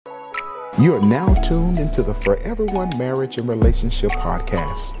You are now tuned into the Forever One Marriage and Relationship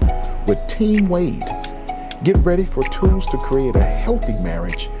Podcast with Team Wade. Get ready for tools to create a healthy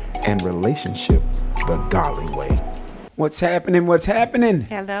marriage and relationship the godly way. What's happening? What's happening?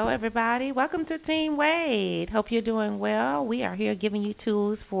 Hello, everybody. Welcome to Team Wade. Hope you're doing well. We are here giving you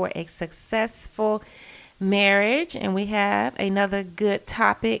tools for a successful marriage, and we have another good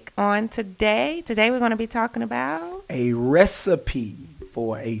topic on today. Today, we're going to be talking about a recipe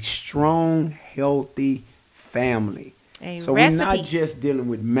for a strong, healthy family. We're not just dealing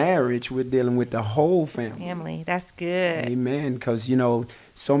with marriage, we're dealing with the whole family. That's good. Amen. Because,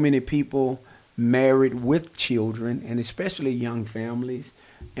 so many people married with children, and especially young families.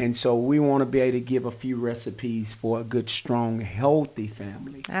 And so we want to be able to give a few recipes for a good, strong, healthy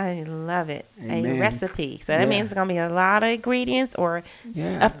family. I love it. Amen. A recipe. So that means it's going to be a lot of ingredients or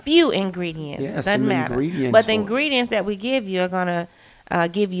a few ingredients. Yeah, doesn't matter. But the ingredients that we give you are going to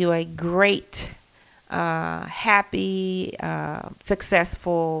give you a great, happy,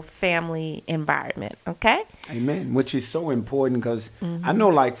 successful family environment. Okay? Amen. Which is so important because I know,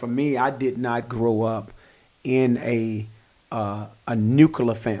 like for me, I did not grow up in a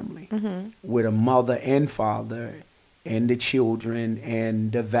nuclear family with a mother and father and the children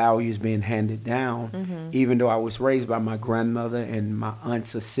and the values being handed down, even though I was raised by my grandmother and my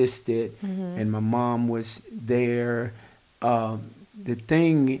aunts assisted and my mom was there. The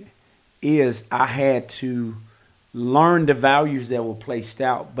thing is, I had to learn the values that were placed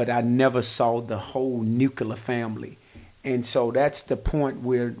out, but I never saw the whole nuclear family. And so that's the point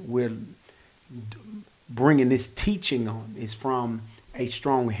we're bringing this teaching on, is from a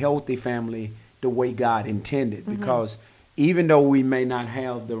strong, healthy family the way God intended. Because even though we may not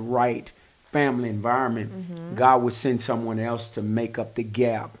have the right family environment, God will send someone else to make up the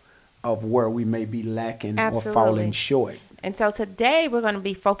gap of where we may be lacking or falling short. And so today we're going to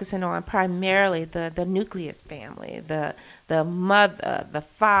be focusing on primarily the nucleus family, the mother, the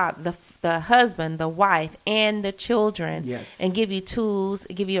father, the husband, the wife, and the children. Yes. And give you tools,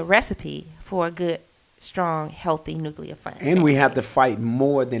 give you a recipe for a good, strong, healthy nuclear family. And we have to fight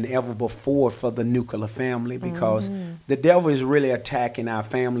more than ever before for the nuclear family, because the devil is really attacking our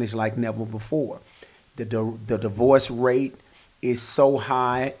families like never before. The divorce rate is so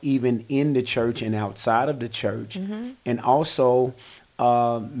high, even in the church and outside of the church. And also,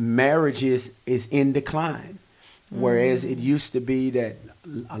 marriage is in decline. Whereas it used to be that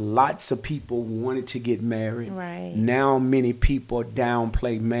lots of people wanted to get married. Right. Now many people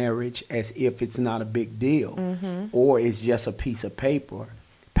downplay marriage as if it's not a big deal, or it's just a piece of paper.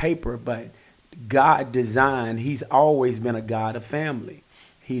 But God designed, he's always been a God of family.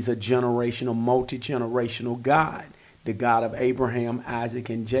 He's a generational, multi-generational God. The God of Abraham, Isaac,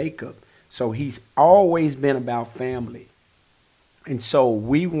 and Jacob. So he's always been about family. And so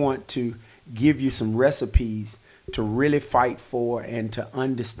we want to give you some recipes to really fight for and to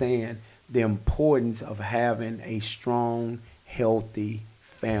understand the importance of having a strong, healthy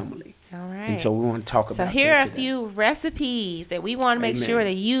family. All right. And so we want to talk about that. So here are a today. few recipes that we want to make sure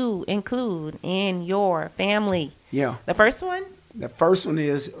that you include in your family. Yeah. The first one? The first one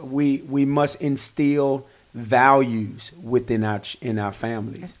is we must instill values within our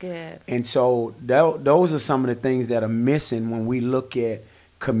families. That's good. And so those are some of the things that are missing when we look at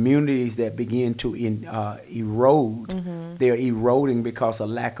communities that begin to erode. They're eroding because of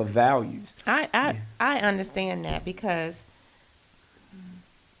lack of values. I understand that, because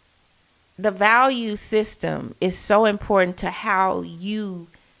the value system is so important to how you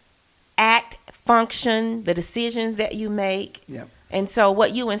act, function, the decisions that you make. Yep. And so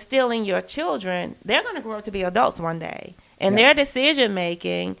what you instill in your children, they're going to grow up to be adults one day. And their decision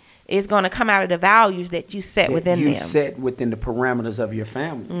making is going to come out of the values that you set within them. You set within the parameters of your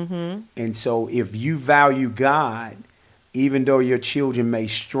family. And so if you value God, even though your children may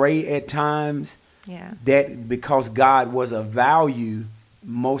stray at times, that because God was a value,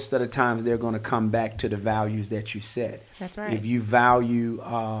 most of the times they're going to come back to the values that you set. That's right. If you value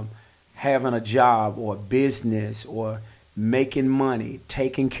having a job or business or making money,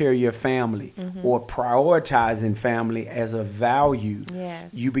 taking care of your family, or prioritizing family as a value,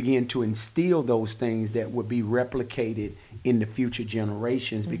 you begin to instill those things that would be replicated in the future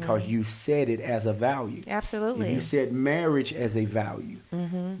generations because you set it as a value. Absolutely. If you set marriage as a value,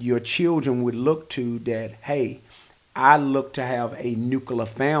 your children would look to that, hey, I look to have a nuclear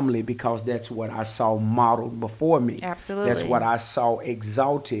family because that's what I saw modeled before me. Absolutely. That's what I saw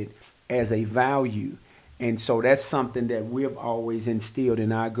exalted as a value. And so that's something that we've always instilled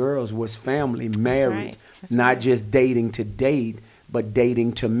in our girls was family, marriage, not just dating to date, but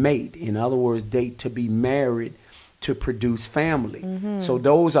dating to mate. In other words, date to be married to produce family. So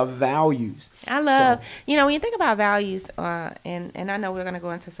those are values. I love, when you think about values, and I know we're going to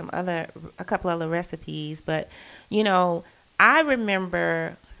go into a couple other recipes, but, I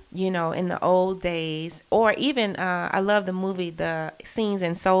remember, in the old days, or even, I love the movie, the scenes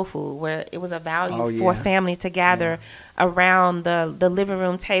in Soul Food, where it was a value for family to gather around the living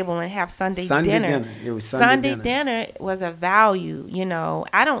room table and have Sunday dinner. It was Sunday dinner was a value,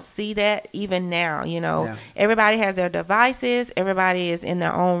 I don't see that even now, Everybody has their devices. Everybody is in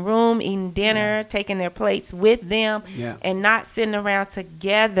their own room eating dinner, taking their plates with them, and not sitting around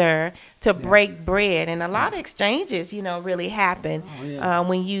together to break bread. And a lot of exchanges, really happen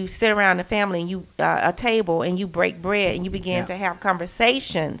when you sit around the family and you a table and you break bread and you begin to have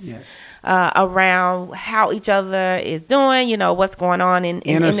conversations around how each other is doing, what's going on in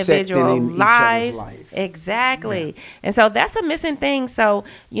individual lives. Exactly. Yeah. And so that's a missing thing. So,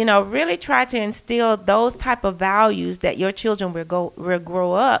 really try to instill those type of values that your children will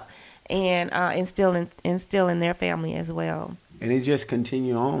grow up and instill in their family as well. And it just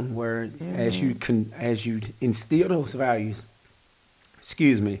continue on where as you instill those values,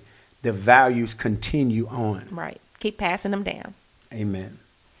 the values continue on. Right. Keep passing them down. Amen.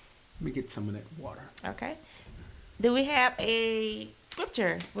 Let me get some of that water. Okay. Do we have a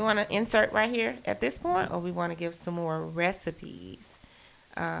scripture we want to insert right here at this point, or we want to give some more recipes?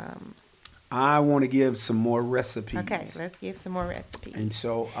 I want to give some more recipes. Okay, let's give some more recipes. And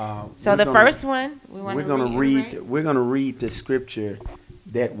so, first one we're going to read the scripture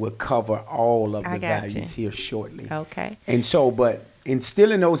that will cover all of the values here shortly. Okay. And so, but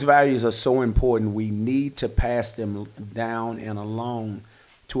instilling those values are so important. We need to pass them down and along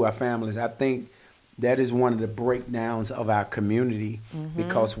to our families. I think that is one of the breakdowns of our community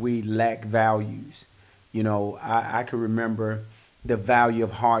because we lack values. I can remember the value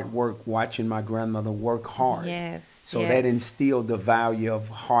of hard work, watching my grandmother work hard. Yes. So that instilled the value of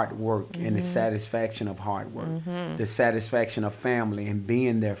hard work and the satisfaction of hard work, the satisfaction of family and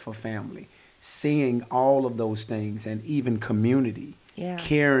being there for family, seeing all of those things, and even community,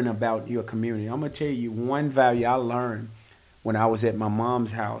 caring about your community. I'm going to tell you one value I learned when I was at my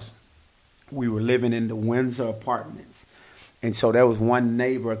mom's house. We were living in the Windsor apartments. And so there was one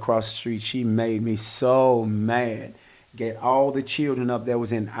neighbor across the street. She made me so mad. Get all the children up that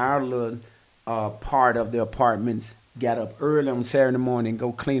was in our little part of the apartments, got up early on Saturday morning,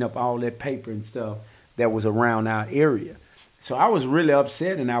 go clean up all that paper and stuff that was around our area. So I was really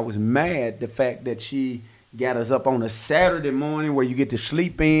upset, and I was mad the fact that she got us up on a Saturday morning where you get to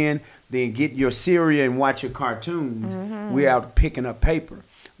sleep in, then get your cereal and watch your cartoons. We're out picking up paper.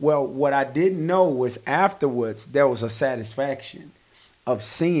 Well, what I didn't know was afterwards there was a satisfaction of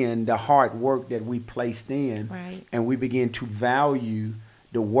seeing the hard work that we placed in, and we began to value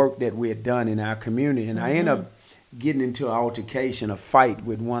the work that we had done in our community. And I ended up getting into an altercation, a fight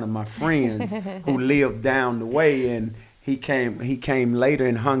with one of my friends who lived down the way, and he came later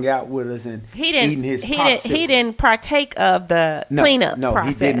and hung out with us and eating his popsicle. He didn't partake of the cleanup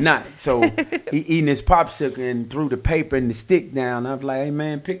process. No, he did not. So he eating his popsicle and threw the paper and the stick down. I was like, hey,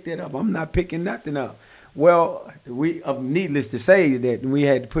 man, pick that up. I'm not picking nothing up. Well, needless to say that we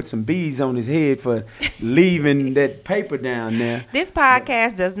had to put some bees on his head for leaving that paper down there. This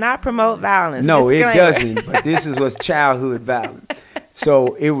podcast does not promote violence. No, Disclaimer. It doesn't. But this was childhood violence.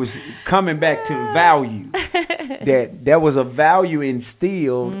 So it was coming back to value. That there was a value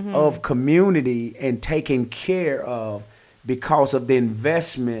instilled of community and taken care of because of the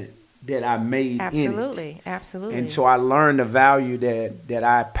investment that I made in it. Absolutely. And so I learned the value that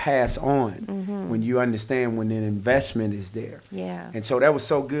I pass on when you understand when an investment is there. Yeah. And so that was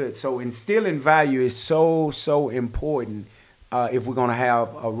so good. So instilling value is so important if we're going to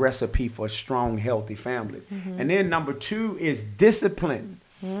have a recipe for strong, healthy families. And then number 2 is discipline.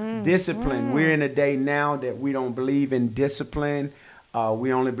 Discipline. We're in a day now that we don't believe in discipline.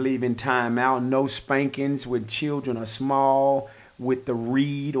 We only believe in time out. No spankings when children are small. With the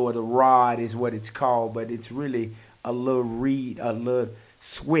reed or the rod is what it's called, but it's really a little reed, a little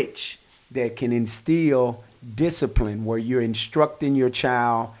switch that can instill discipline where you're instructing your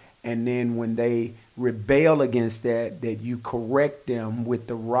child, and then when they rebel against that you correct them with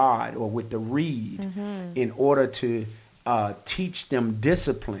the rod or with the reed in order to teach them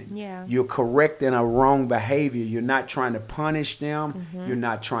discipline. Yeah. You're correcting a wrong behavior. You're not trying to punish them. You're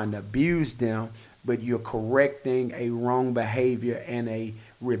not trying to abuse them. But you're correcting a wrong behavior and a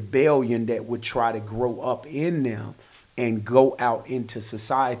rebellion that would try to grow up in them and go out into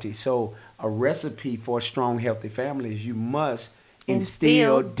society. So a recipe for a strong, healthy family is you must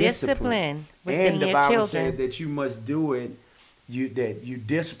instill discipline within your children. And the Bible said that you must do it, that you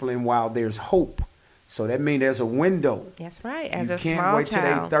discipline while there's hope. So that means there's a window. That's right. As you a can't small wait till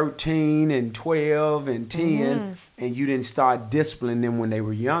child. they 13 and 12 and 10 and you didn't start disciplining them when they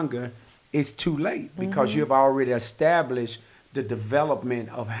were younger. It's too late because you've already established the development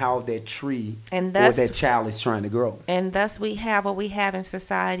of how that tree And or thus- that child is trying to grow. And thus we have what we have in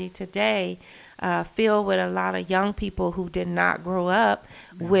society today, filled with a lot of young people who did not grow up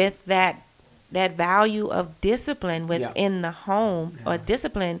with that value of discipline within the home, or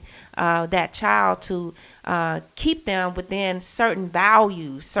discipline that child to keep them within certain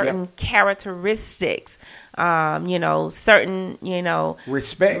values, certain characteristics, certain,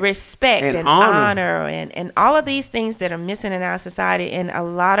 respect and honor and all of these things that are missing in our society and a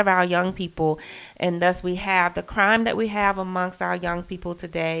lot of our young people. And thus we have the crime that we have amongst our young people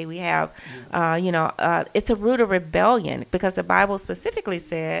today. We have, it's a root of rebellion, because the Bible specifically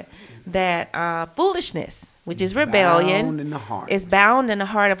said that foolishness, which is rebellion, is bound in the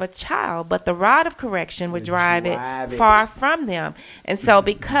heart of a child, but the rod of correction would drive it far from them. And so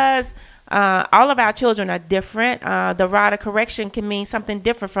because all of our children are different, the rod of correction can mean something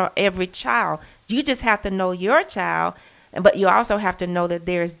different for every child. You just have to know your child, but you also have to know that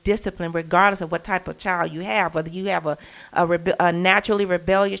there is discipline regardless of what type of child you have. Whether you have a naturally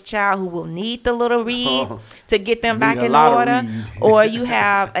rebellious child who will need the little reed to get them back in order, or you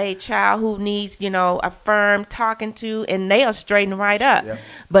have a child who needs, a firm talking to, and they'll straighten right up. Yep.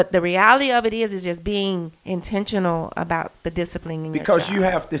 But the reality of it is just being intentional about the discipline in your child. Because you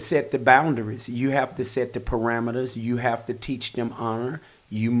have to set the boundaries. You have to set the parameters. You have to teach them honor.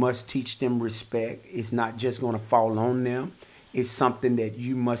 You must teach them respect. It's not just going to fall on them. It's something that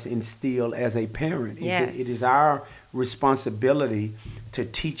you must instill as a parent. Yes. It is our responsibility to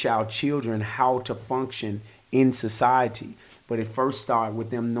teach our children how to function in society. But it first starts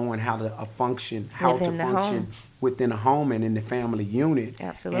with them knowing how to function within a home and in the family unit.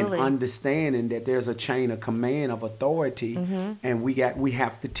 Absolutely. And understanding that there's a chain of command of authority, and we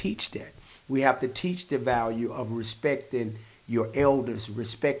have to teach that. We have to teach the value of respecting your elders,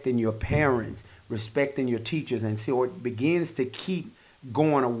 respecting your parents, respecting your teachers. And so it begins to keep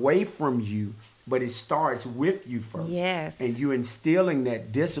going away from you, but it starts with you first. Yes. And you're instilling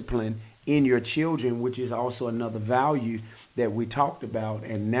that discipline in your children, which is also another value that we talked about.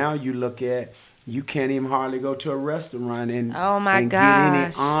 And now you look at, you can't even hardly go to a restaurant and get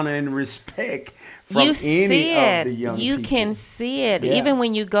any honor and respect from any of the young people. You can see it. Yeah. Even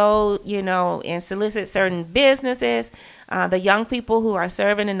when you go, and solicit certain businesses, the young people who are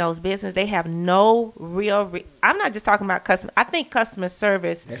serving in those businesses, they have no real I'm not just talking about customer. I think customer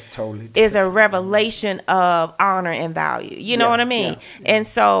service is a revelation of honor and value. You know what I mean? Yeah. And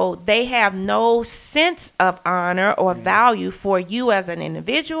so they have no sense of honor or value for you as an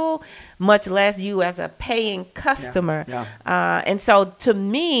individual, much less you as a paying customer. And so to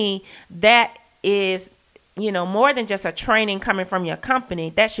me, that is, more than just a training coming from your company.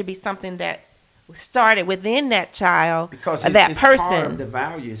 That should be something that started within that child, because that person. Part of the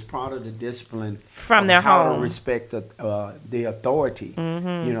value, is part of the discipline from their how home. To respect the authority.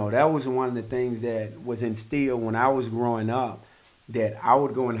 That was one of the things that was instilled when I was growing up, that I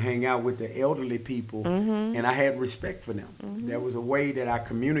would go and hang out with the elderly people, and I had respect for them. There was a way that I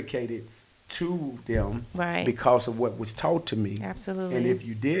communicated to them because of what was taught to me. Absolutely. And if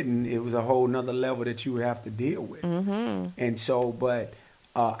you didn't, it was a whole nother level that you would have to deal with. And so, but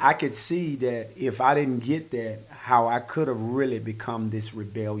I could see that if I didn't get that, how I could have really become this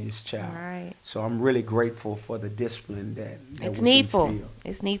rebellious child. Right. So I'm really grateful for the discipline that it's was needful. instilled.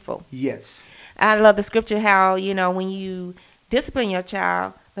 It's needful. Yes. I love the scripture how, when you discipline your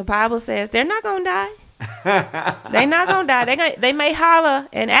child, the Bible says they're not going to die. They're not going to die. They may holler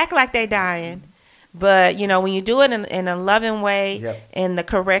and act like they're dying. But, when you do it in a loving way, in the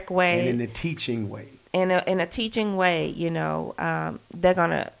correct way. And in the teaching way. In a teaching way, you're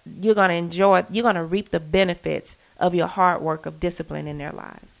gonna enjoy. You're gonna reap the benefits of your hard work of discipline in their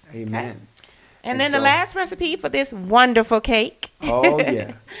lives. Amen. Okay? And then the last recipe for this wonderful cake.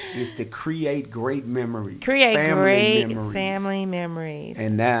 Is to create great memories. Family memories.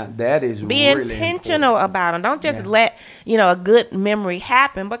 And that is be really intentional important. about them. Don't just let a good memory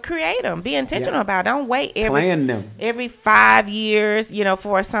happen, but create them. Be intentional about it. Don't wait every 5 years,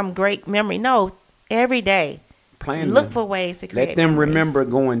 for some great memory. No. Every day, look for ways to create. Let them memories. remember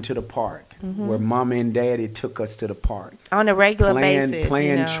going to the park where Mama and Daddy took us to the park on a regular basis.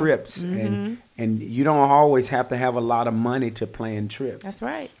 Plan trips, and you don't always have to have a lot of money to plan trips. That's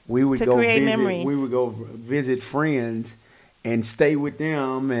right. We would go create visit. Memories. We would go visit friends and stay with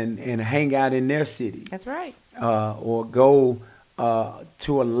them and hang out in their city. That's right. Or go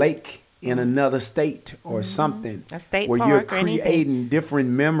to a lake in another state or something, A state where park you're or anything. creating different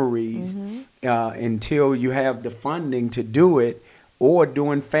memories until you have the funding to do it, or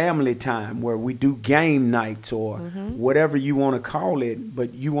doing family time where we do game nights or whatever you want to call it,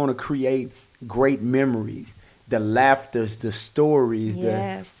 but you want to create great memories. The laughters, the stories,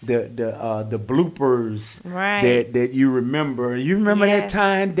 Yes. the bloopers Right. that you remember. You remember that Yes.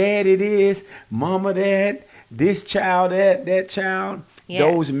 time, Dad, it is, Mama, that, this child, that child. Yes.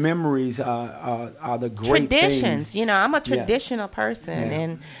 Those memories are the great Traditions. things. I'm a traditional person, Yeah.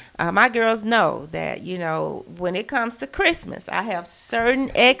 and my girls know that. When it comes to Christmas, I have certain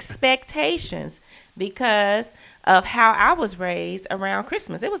expectations because of how I was raised around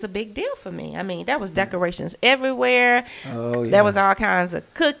Christmas. It was a big deal for me. I mean, there was decorations everywhere. Oh, yeah. There was all kinds of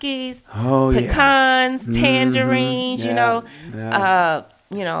cookies, Oh, yeah. pecans, tangerines. Yeah.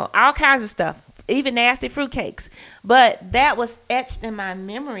 Yeah. All kinds of stuff. Even nasty fruitcakes. But that was etched in my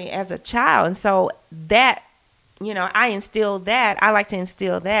memory as a child. And so that, I instilled that. I like to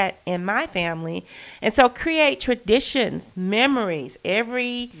instill that in my family. And so create traditions, memories.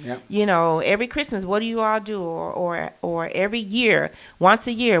 Every Christmas, what do you all do? Or every year, once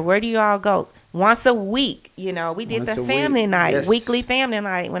a year, where do you all go? Once a week, we did Once the a family week. night, Yes. weekly family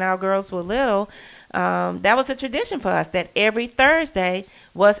night when our girls were little. That was a tradition for us, that every Thursday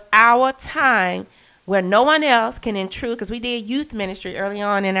was our time where no one else can intrude, because we did youth ministry early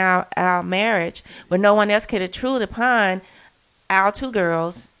on in our marriage, where no one else could intrude upon our two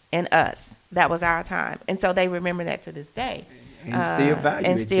girls and us. That was our time. And so they remember that to this day. And still value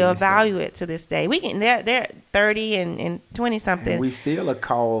and it. still to this day. value it to this day. They're 30 and 20 something. And we still a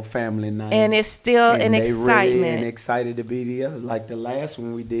call family night. And it's still And an they excitement. Ready and excited to be together. Like the last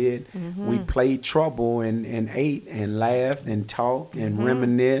one we did, Mm-hmm. we played Trouble and ate and laughed and talked and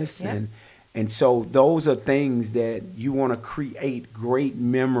reminisce. Yep. And so those are things that you want to create great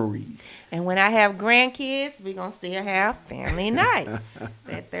memories. And when I have grandkids, we're going to still have family night.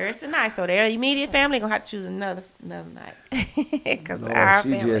 That Thursday night. So their immediate family going to have to choose another night. Because our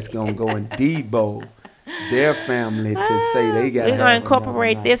She family. just going to go and debo their family to say they got We're going to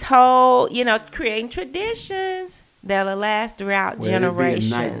incorporate this whole, creating traditions that'll last throughout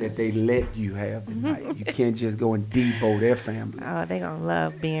generations. It'll be a night that they let you have the night. You can't just go and debo their family. Oh, they're going to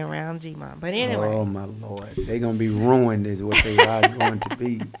love being around G-Mom. But anyway. Oh, my Lord. They're going to be ruined is what they are going to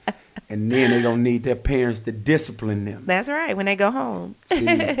be. And then they're going to need their parents to discipline them. That's right, when they go home. See,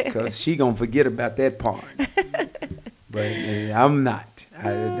 because she going to forget about that part. But I'm not.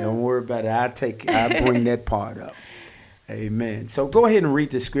 Don't worry about it. I bring that part up. Amen. So go ahead and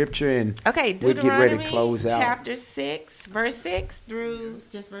read the scripture, and Okay, we'll get ready to Deuteronomy close out. chapter 6, verse 6 through,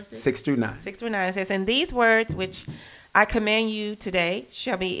 just verse 6? 6 through 9. 6 through 9. It says, "And these words which I command you today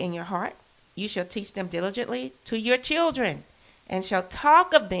shall be in your heart. You shall teach them diligently to your children, and shall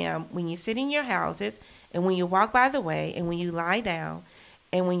talk of them when you sit in your houses, and when you walk by the way, and when you lie down,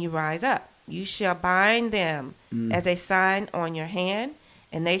 and when you rise up. You shall bind them as a sign on your hand,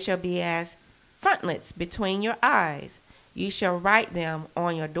 and they shall be as frontlets between your eyes. You shall write them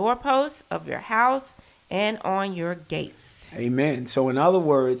on your doorposts of your house and on your gates." Amen. So in other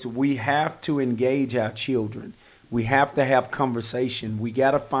words, we have to engage our children. We have to have conversation. We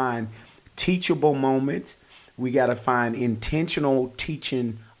got to find teachable moments. We got to find intentional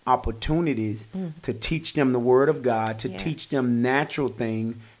teaching opportunities to teach them the word of God, to Yes. teach them natural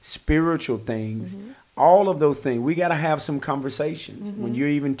things, spiritual things, all of those things. We got to have some conversations. When you're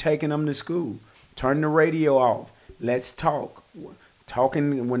even taking them to school, turn the radio off. Let's talk.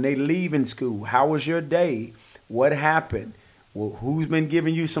 Talking when they leave in school. How was your day? What happened? Well, who's been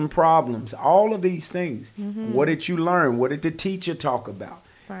giving you some problems? All of these things. What did you learn? What did the teacher talk about?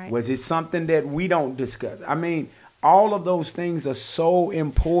 Right. Was it something that we don't discuss? I mean, all of those things are so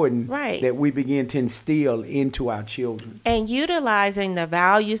important Right. that we begin to instill into our children. And utilizing the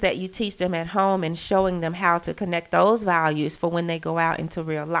values that you teach them at home and showing them how to connect those values for when they go out into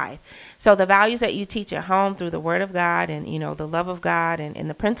real life. So the values that you teach at home through the Word of God and, the love of God and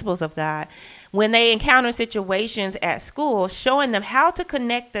the principles of God, when they encounter situations at school, showing them how to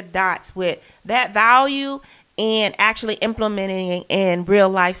connect the dots with that value and actually implementing it in real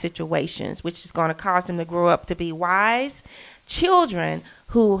life situations, which is going to cause them to grow up to be wise children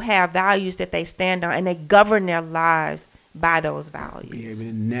who have values that they stand on, and they govern their lives by those Be values.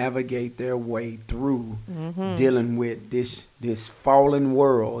 able to navigate their way through dealing with this fallen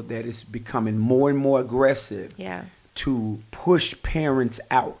world that is becoming more and more aggressive Yeah. to push parents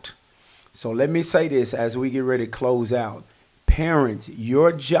out. So let me say this as we get ready to close out. Parents,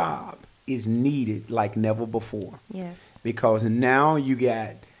 your job is needed like never before, Yes. because now you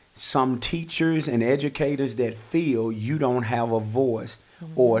got some teachers and educators that feel you don't have a voice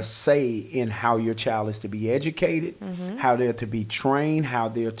or say in how your child is to be educated, how they're to be trained, how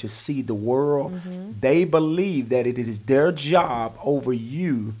they're to see the world. They believe that it is their job over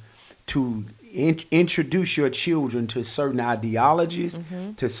you to introduce your children to certain ideologies,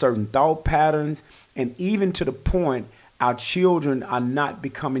 to certain thought patterns, and even to the point our children are not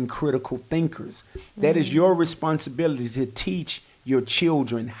becoming critical thinkers. That is your responsibility, to teach your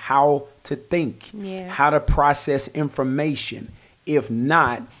children how to think, how to process information. If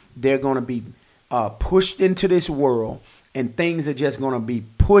not, they're going to be pushed into this world, and things are just going to be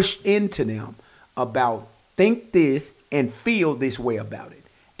pushed into them about think this and feel this way about it,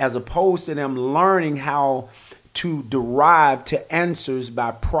 as opposed to them learning how to derive to answers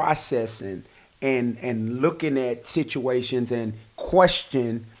by processing and looking at situations and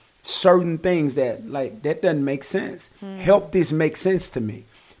question certain things that doesn't make sense. Help this make sense to me,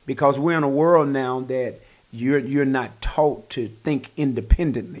 because we're in a world now that you're not taught to think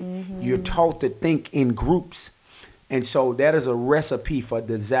independently. You're taught to think in groups. And so that is a recipe for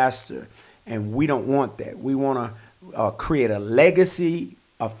disaster. And we don't want that. We want to create a legacy,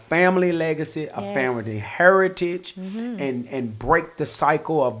 a family legacy, a family heritage, and break the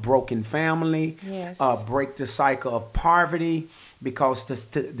cycle of broken family, break the cycle of poverty, because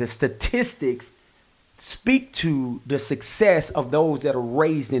the statistics speak to the success of those that are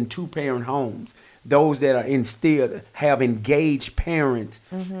raised in two-parent homes, those that are instilled, have engaged parents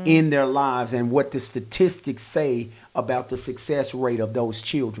in their lives, and what the statistics say about the success rate of those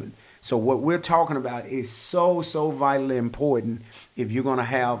children. So what we're talking about is so vitally important if you're going to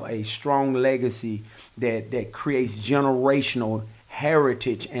have a strong legacy that creates generational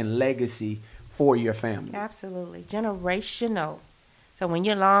heritage and legacy for your family. Absolutely. Generational. So when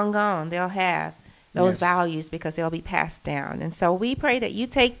you're long gone, they'll have those values, because they'll be passed down. And so we pray that you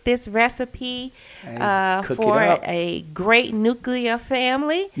take this recipe for a great nuclear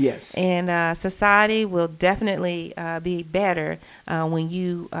family. Yes. And society will definitely be better when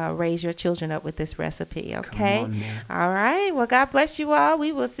you raise your children up with this recipe. Okay. Come on, man. All right. Well, God bless you all.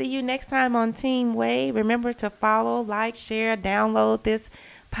 We will see you next time on Team Wade. Remember to follow, like, share, download this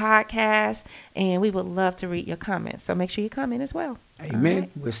podcast, and we would love to read your comments. So make sure you comment as well. Amen. Right.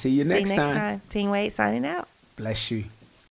 We'll see you next time. Team Wade signing out. Bless you.